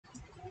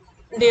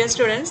Dear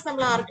students, we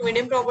will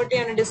Archimedean property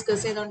and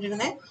discuss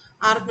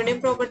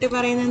Archimedean property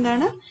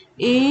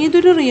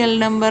either real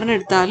number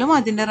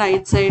and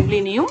right side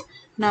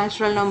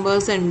natural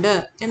numbers and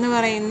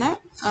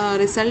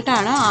result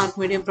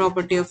Archimedean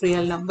property of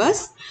real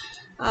numbers.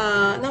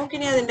 Now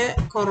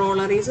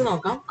corollaries.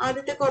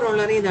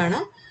 Corollary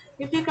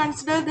if you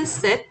consider this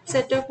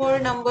set of all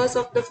numbers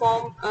of the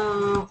form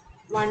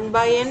 1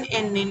 by n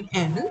in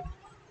n,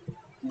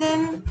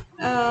 then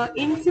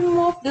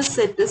infimum of this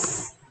set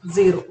is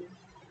 0.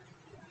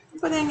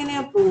 So, we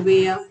will prove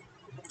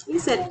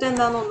this set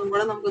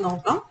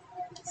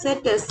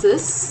set S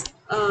is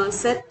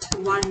set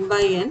 1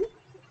 by n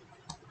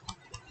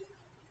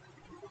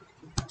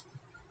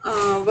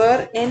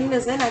where n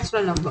is a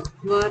natural number.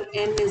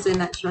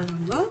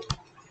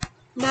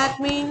 That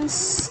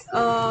means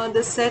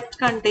the set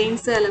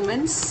contains the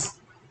elements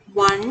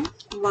 1,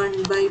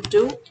 1 by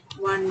 2,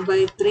 1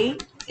 by 3,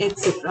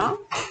 etc.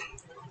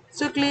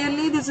 So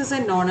clearly this is a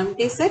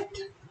non-empty set.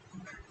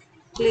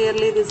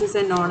 Clearly this is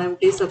a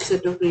non-empty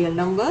subset of real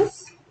numbers.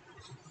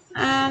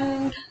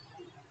 And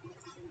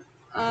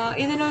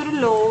ഇതിന് ഒരു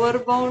lower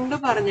bound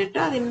പറഞ്ഞിട്ട്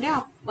അതിന്റെ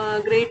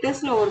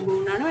greatest lower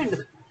bound ആണ്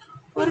വേണ്ടത്.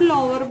 ഒരു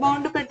lower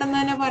bound പെട്ടെന്ന്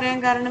തന്നെ പറയാൻ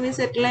കാരണം ഈ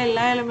സെറ്റിലെ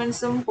എല്ലാ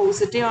എലിമെന്റ്സും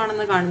പോസിറ്റീവ്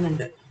ആണെന്ന്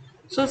കാണുന്നുണ്ട്.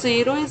 So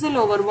 0 is a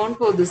lower bound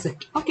for this set.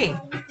 Okay.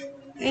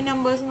 ഈ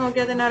നമ്പേഴ്സ്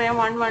നോക്കിയാൽ തന്നെ അറിയാം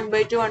 1, 1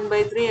 by 2, 1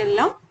 by 3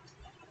 എല്ലാം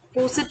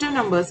പോസിറ്റീവ്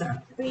നമ്പേഴ്സ് ആണ്.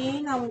 അപ്പൊ ഈ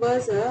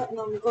നമ്പേഴ്സ്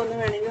നമുക്കൊന്ന്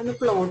വേണമെങ്കിൽ ഒന്ന്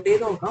പ്ലോട്ട്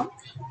ചെയ്ത് നോക്കാം.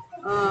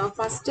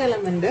 ഫസ്റ്റ്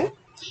എലമെന്റ്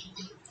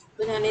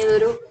ഇപ്പൊ ഞാൻ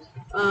ഇതൊരു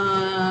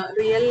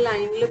റിയൽ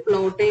ലൈനിൽ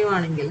പ്ലോട്ട്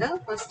ചെയ്യുവാണെങ്കിൽ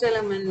ഫസ്റ്റ്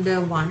എലമെന്റ്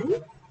 1,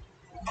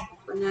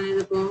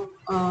 ഞാനിതിപ്പോ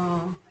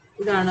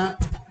ഇതാണ്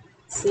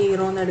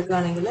 0 എന്ന്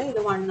എടുക്കുകയാണെങ്കിൽ ഇത്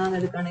 1 ആണെന്ന്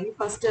എടുക്കുകയാണെങ്കിൽ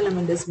first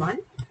element is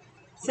 1,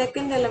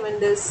 second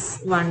element is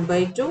 1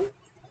 by 2,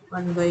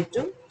 1 by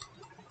 2,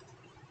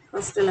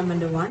 first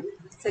element 1,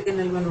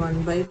 second element 1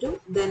 by 2,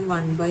 then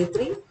 1 by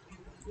 3,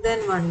 then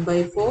 1 by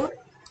 4,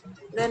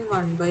 then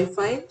 1 by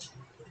 5,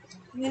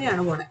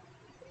 ഇങ്ങനെയാണ് പോണേ.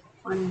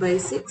 1 by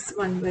 6,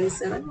 1 by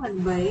 7, 1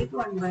 by 8,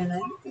 1 by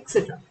 9, etc.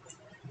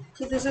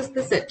 So this is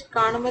the set.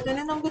 കാണുമ്പോൾ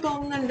തന്നെ നമുക്ക്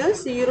തോന്നുന്നുണ്ട്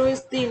 0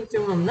 is the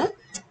infimum എന്ന്.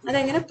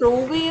 അതെങ്ങനെ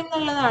prove ചെയ്യും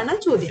എന്നുള്ളതാണ്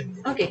ചോദ്യം.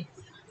 ഓക്കെ,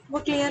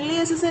 അപ്പോൾ clearly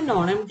this is a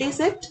non-empty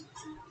set.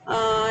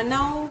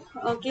 Now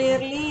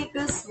clearly it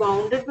is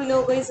bounded below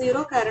by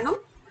 0 കാരണം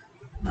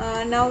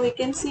now we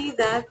can see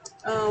that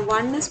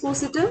 1 is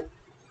positive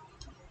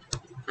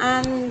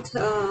and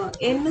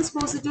n is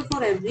positive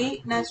for every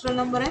natural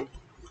number n.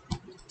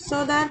 So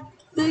that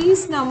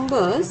these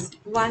numbers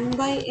 1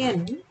 by n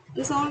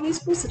is always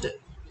positive,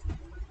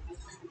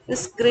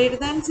 is greater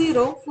than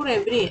 0 for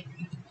every n.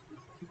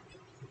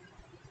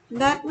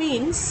 That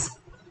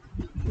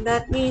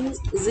means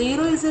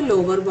 0 is a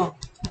lower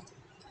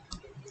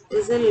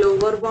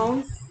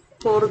bound,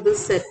 for this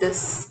set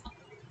S.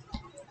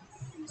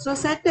 So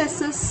set S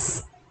is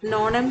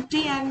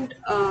non-empty and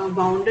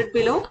bounded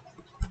below.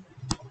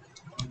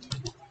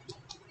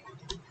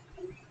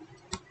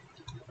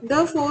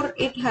 Therefore,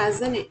 it has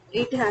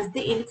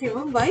the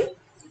infimum by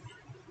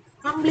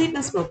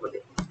completeness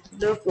property.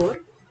 Therefore,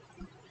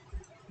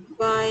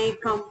 by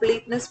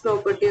completeness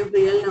property of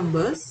real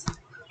numbers,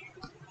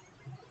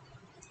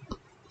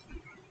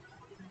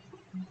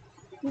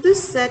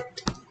 this set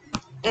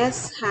S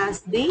has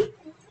the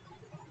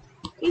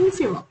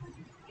infimum.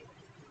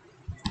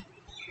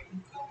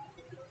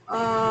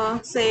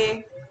 Say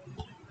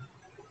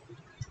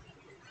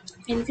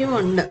infimum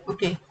ഉണ്ട്.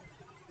 Okay,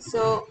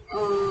 so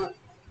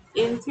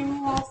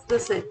infimum of the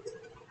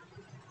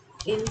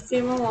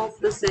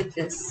set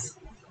S,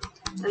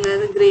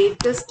 the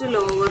greatest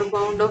lower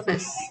bound of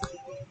S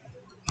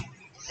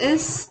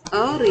is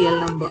a real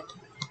number.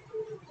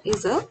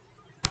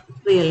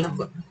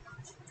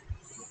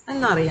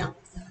 എന്നറിയാം.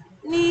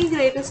 ഇനി ഈ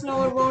greatest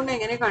lower bound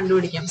എങ്ങനെ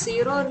കണ്ടുപിടിക്കാം?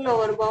 0 ഒരു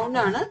lower bound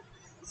ആണ്.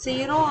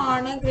 0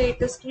 ആണ്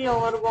greatest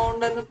lower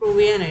bound എന്ന്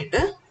പ്രൂവ്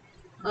ചെയ്യാനായിട്ട്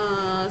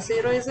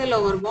 0 is a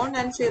lower bound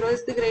and 0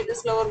 is the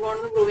greatest lower bound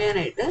എന്ന് പ്രൂവ്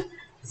ചെയ്യാനായിട്ട്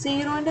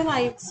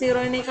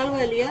 0-നേക്കാൾ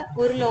വലിയ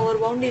ഒരു ലോവർ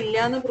ബൗണ്ട് ഇല്ല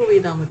എന്ന് പ്രൂവ്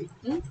ചെയ്താൽ മതി.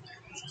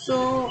 So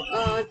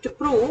to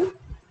prove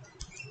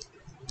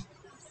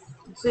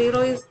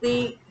 0 is the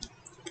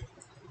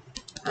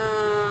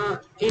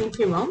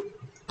infimum,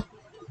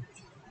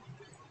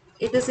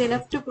 it is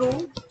enough to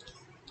prove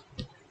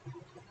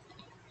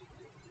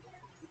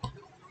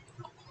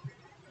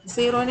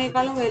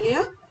 0-നേക്കാളും വലിയ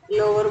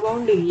ലോവർ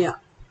ബൗണ്ട് ഇല്ല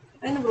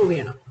എന്ന് പ്രൂവ്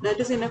ചെയ്യണം. That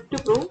is enough to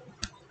prove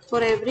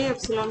for every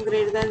epsilon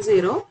greater than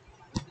 0,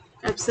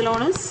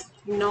 epsilon is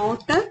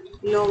not a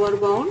lower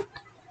bound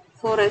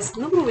for S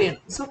എന്ന് prove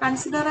ചെയ്യണം. So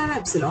consider an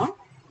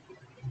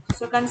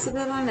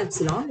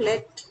epsilon.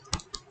 Let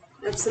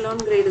epsilon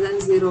greater than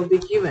 0 be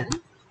given.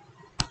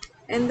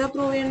 എന്താ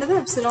prove ചെയ്യേണ്ടത്?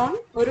 Epsilon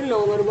ഒരു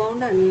lower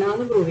bound അല്ല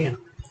എന്ന് prove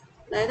ചെയ്യണം.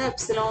 അതായത്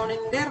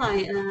എപ്സിലോണിന്റെ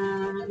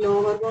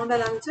lower bound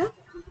അല്ലാന്ന് വെച്ചാൽ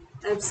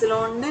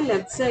എപ്സിലോണിന്റെ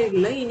ലെഫ്റ്റ്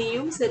സൈഡിൽ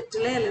ഇനിയും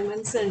സെറ്റിലെ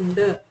എലിമെന്റ്സ്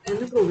ഉണ്ട്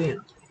എന്ന് പ്രൂവ്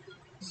ചെയ്യണം.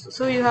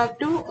 So you have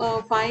to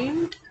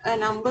find a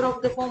number of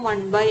the form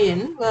 1 by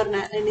n where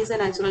n is a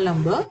natural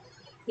number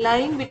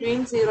lying between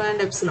 0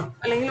 and epsilon,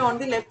 അല്ലെങ്കിൽ on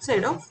the left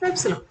side of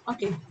epsilon.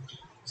 Okay,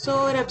 so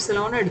ഒരു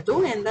epsilon എടുത്തു.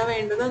 എന്താ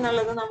വേണ്ടത്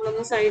എന്നുള്ളത്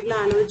നമ്മളൊന്ന് സൈഡിൽ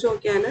ആലോചിച്ച്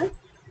നോക്കിയാൽ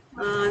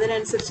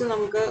അതിനനുസരിച്ച്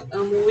നമുക്ക്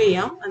മൂവ്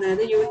ചെയ്യാം.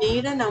 അതായത് you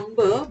need A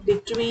number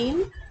between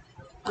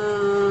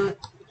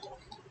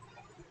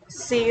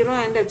 0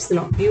 and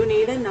epsilon. You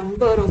need a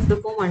number of the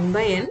form 1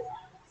 by n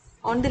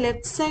on the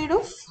left side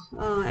of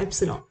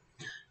epsilon.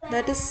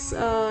 That is,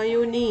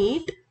 you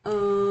need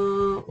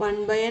 1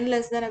 by n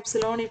less than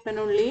epsilon if and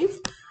only if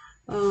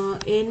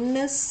n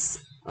is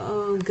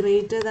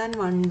greater than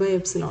 1 by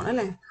epsilon.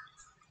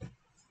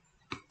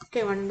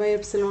 Okay, 1 by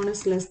epsilon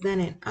is less than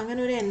n. അങ്ങനെ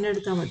ഒരു n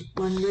എടുത്താൽ മതി.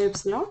 1 by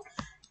epsilon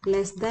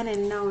less than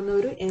n ആവുന്ന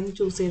ഒരു n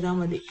choose ചെയ്താൽ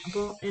മതി.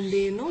 അപ്പോൾ എന്ത്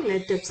ചെയ്യുന്നു?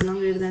 Let epsilon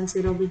greater than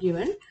 0 be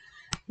given.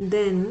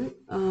 Then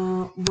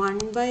 1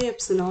 by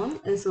epsilon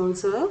is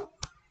also a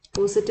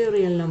positive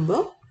real number.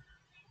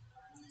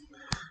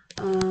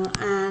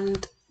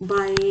 And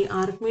by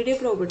Archimedean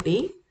property,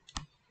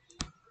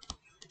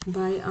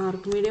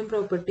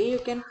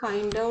 you can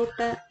find out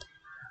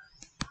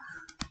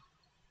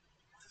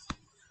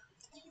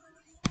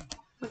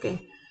okay.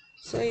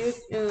 So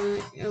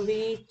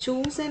we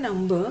choose a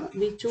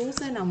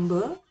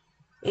number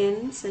n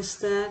such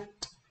that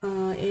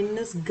n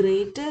is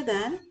greater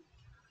than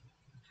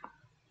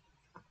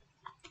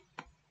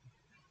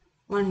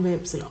 1 by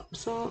epsilon.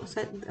 So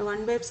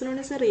 1 by epsilon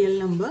is a real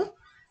number.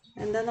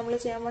 എന്താ നമ്മൾ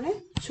ചെയ്യാൻ പോണേ?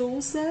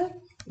 Choose A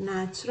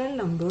natural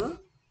number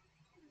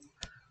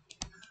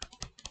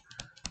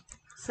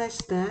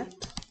such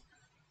that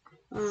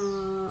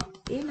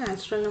ഈ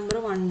natural number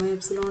 1 by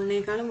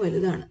epsilonനേക്കാളും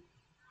വലുതാണ്.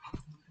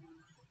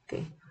 Okay,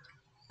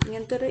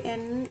 ഇങ്ങനത്തെ ഒരു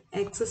n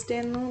exist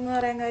ചെയ്യുന്നു എന്ന്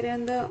പറയാൻ കാര്യം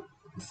എന്താ?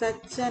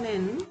 Such an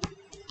n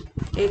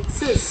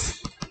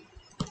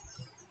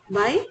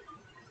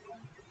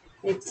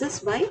exists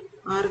by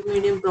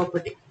Archimedean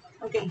property.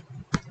 Okay,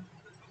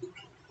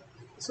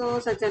 so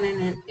such an n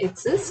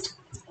exists.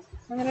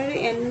 അങ്ങനെ ഒരു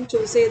n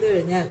ചൂസ് ചെയ്ത്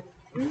കഴിഞ്ഞാൽ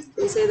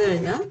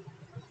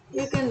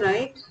you can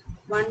write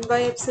 1 by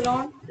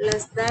epsilon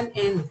less than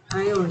n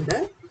ആയതുകൊണ്ട്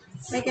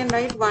I can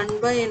write 1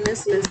 by n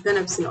is less than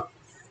epsilon.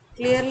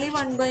 Clearly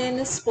 1 by n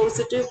is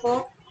positive for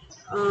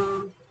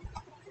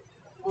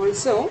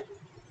also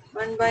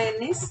 1 by n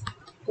is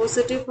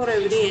positive for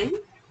every n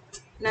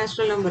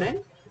natural number n.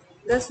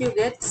 Thus you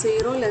get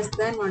 0 less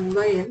than 1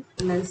 by n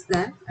less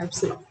than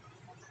epsilon.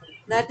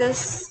 That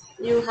is,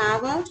 you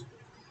have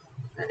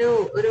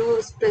ഒരു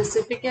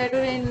specific ആയിട്ട്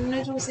ഒരു n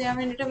choose ചെയ്യാൻ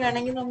വേണ്ടിയിട്ട്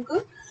വേണമെങ്കിൽ നമുക്ക്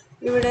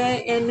ഇവിടെ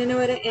n-ന്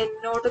വരെ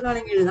n0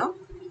 വേണമെങ്കിൽ എഴുതാം.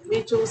 We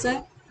choose a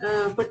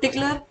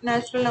particular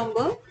natural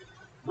number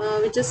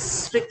which is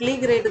strictly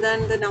greater than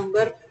the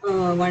number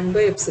 1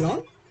 by epsilon.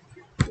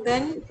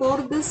 Then for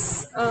this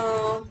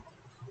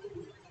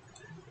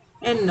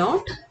n0,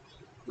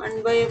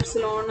 1 by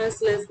epsilon is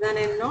less than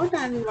n0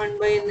 and 1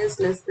 by n is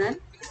less than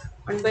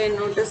 1 by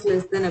n0 is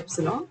less than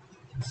epsilon,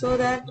 so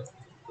that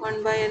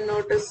 1 by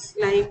n0 is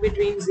lying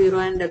between 0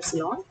 and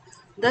epsilon.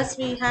 Thus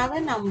we have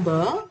a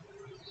number,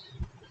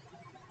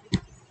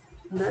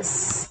 thus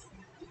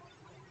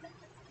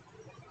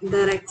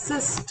there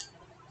exists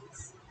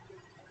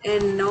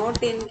n0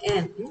 in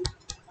n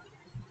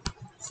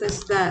such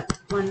that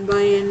 1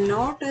 by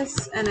n0 is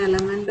an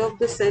element of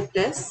the set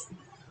S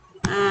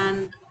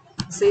and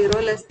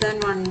 0 less than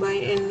 1 by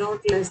n0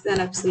 less than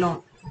epsilon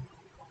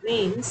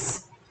means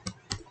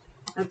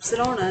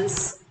epsilon is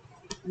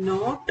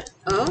not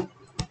a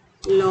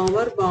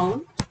lower bound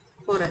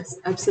for S.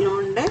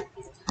 Epsilon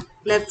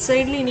left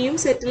side ഇനിയും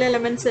സെറ്റിൽ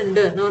elements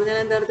ഉണ്ട് എന്ന് പറഞ്ഞാൽ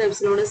എന്താ അർത്ഥം?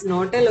 epsilon is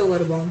not a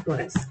lower bound for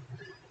S.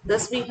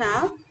 Thus we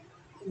have,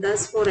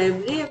 for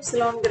every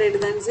epsilon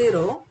greater than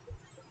 0,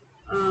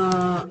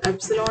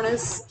 epsilon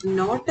is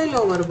not a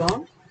lower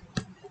bound.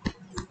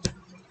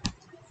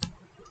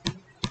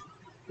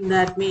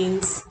 That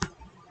means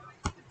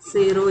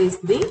 0 is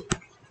the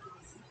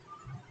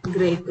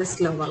greatest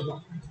lower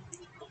bound.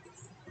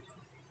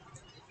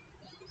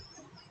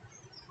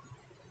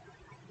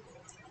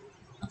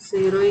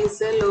 Zero is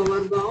a lower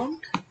bound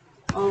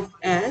of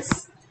S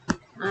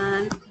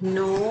and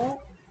no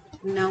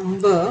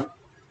number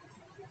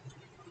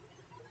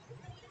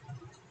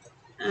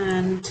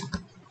and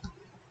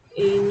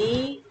any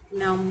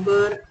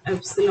number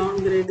epsilon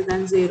greater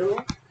than 0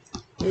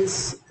 is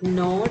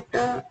not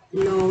a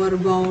lower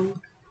bound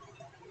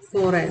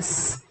for S.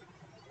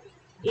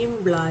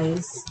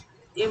 Implies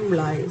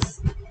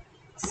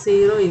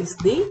 0 is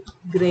the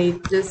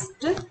greatest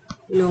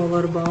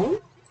lower bound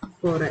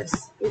for S,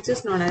 which is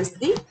known as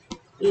the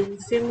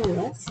infimum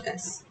of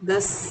S.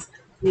 Thus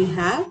we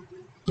have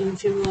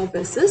infimum of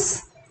S is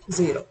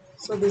 0.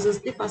 So this is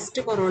the first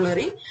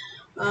corollary.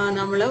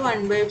 നമ്മൾ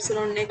 1 by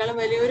epsilonനേക്കാളും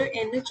വലിയൊരു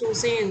n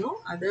choose ചെയ്യുന്നു.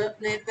 അത്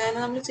നേരത്തെ തന്നെ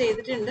നമ്മൾ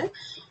ചെയ്തിട്ടുണ്ട്.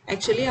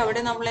 Actually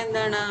അവിടെ നമ്മൾ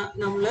എന്താണ്,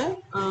 നമ്മൾ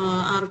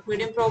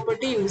ആർക്കിമീഡിയൻ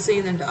പ്രോപ്പർട്ടി യൂസ്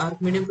ചെയ്യുന്നുണ്ട്.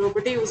 ആർക്കിമീഡിയൻ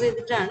പ്രോപ്പർട്ടി യൂസ്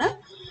ചെയ്തിട്ടാണ്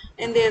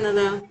എന്ത്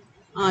ചെയ്യുന്നത്?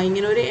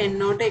 ഇങ്ങനെ ഒരു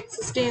n0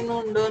 എക്സിസ്റ്റ്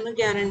ചെയ്യുന്നുണ്ടോ എന്ന്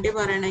ഗ്യാരണ്ടി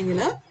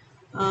പറയണമെങ്കിൽ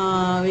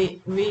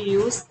we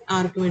use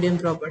Archimedean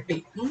property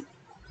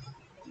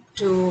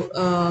to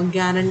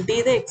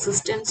guarantee the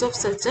existence of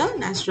such a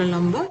natural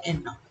number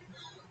n0.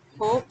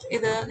 Hope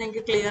ഇത്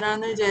നിങ്ങൾക്ക് ക്ലിയർ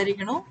ആണെന്ന്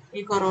വിചാരിക്കണു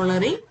ഈ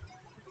corollary.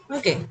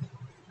 Okay.